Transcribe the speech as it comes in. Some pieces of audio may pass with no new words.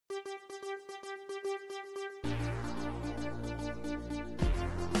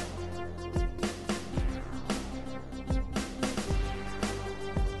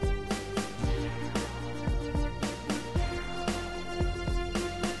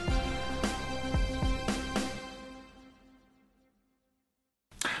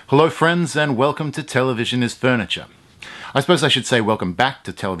Hello friends, and welcome to Television is Furniture. I suppose I should say welcome back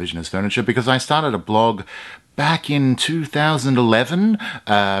to Television is Furniture, because I started a blog back in 2011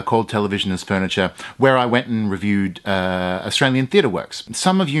 called Television is Furniture, where I went and reviewed Australian theatre works.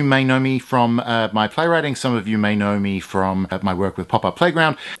 Some of you may know me from my playwriting, some of you may know me from my work with Pop-Up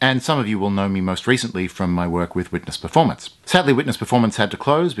Playground, and some of you will know me most recently from my work with Witness Performance. Sadly, Witness Performance had to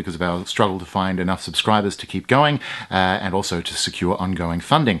close because of our struggle to find enough subscribers to keep going, and also to secure ongoing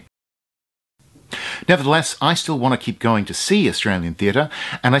funding. Nevertheless, I still want to keep going to see Australian theatre,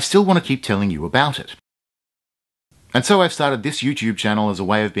 and I still want to keep telling you about it. And so I've started this YouTube channel as a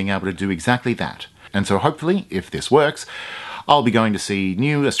way of being able to do exactly that. And so hopefully, if this works, I'll be going to see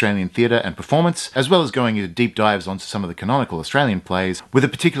new Australian theatre and performance, as well as going into deep dives onto some of the canonical Australian plays, with a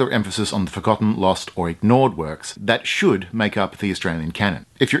particular emphasis on the forgotten, lost, or ignored works that should make up the Australian canon.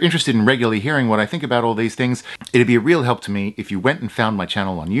 If you're interested in regularly hearing what I think about all these things, it'd be a real help to me if you went and found my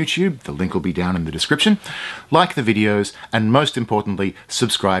channel on YouTube. The link will be down in the description. Like the videos, and most importantly,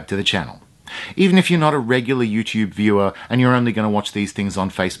 subscribe to the channel. Even if you're not a regular YouTube viewer and you're only going to watch these things on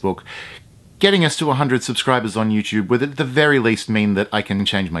Facebook, getting us to 100 subscribers on YouTube would at the very least mean that I can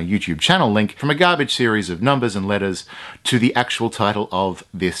change my YouTube channel link from a garbage series of numbers and letters to the actual title of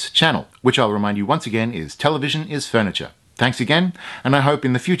this channel, which I'll remind you once again is Television is Furniture. Thanks again, and I hope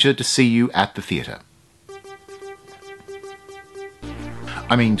in the future to see you at the theatre.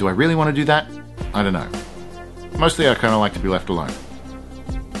 I mean, do I really want to do that? I don't know. Mostly I kind of like to be left alone.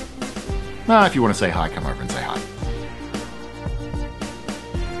 If you want to say hi, come over and say hi.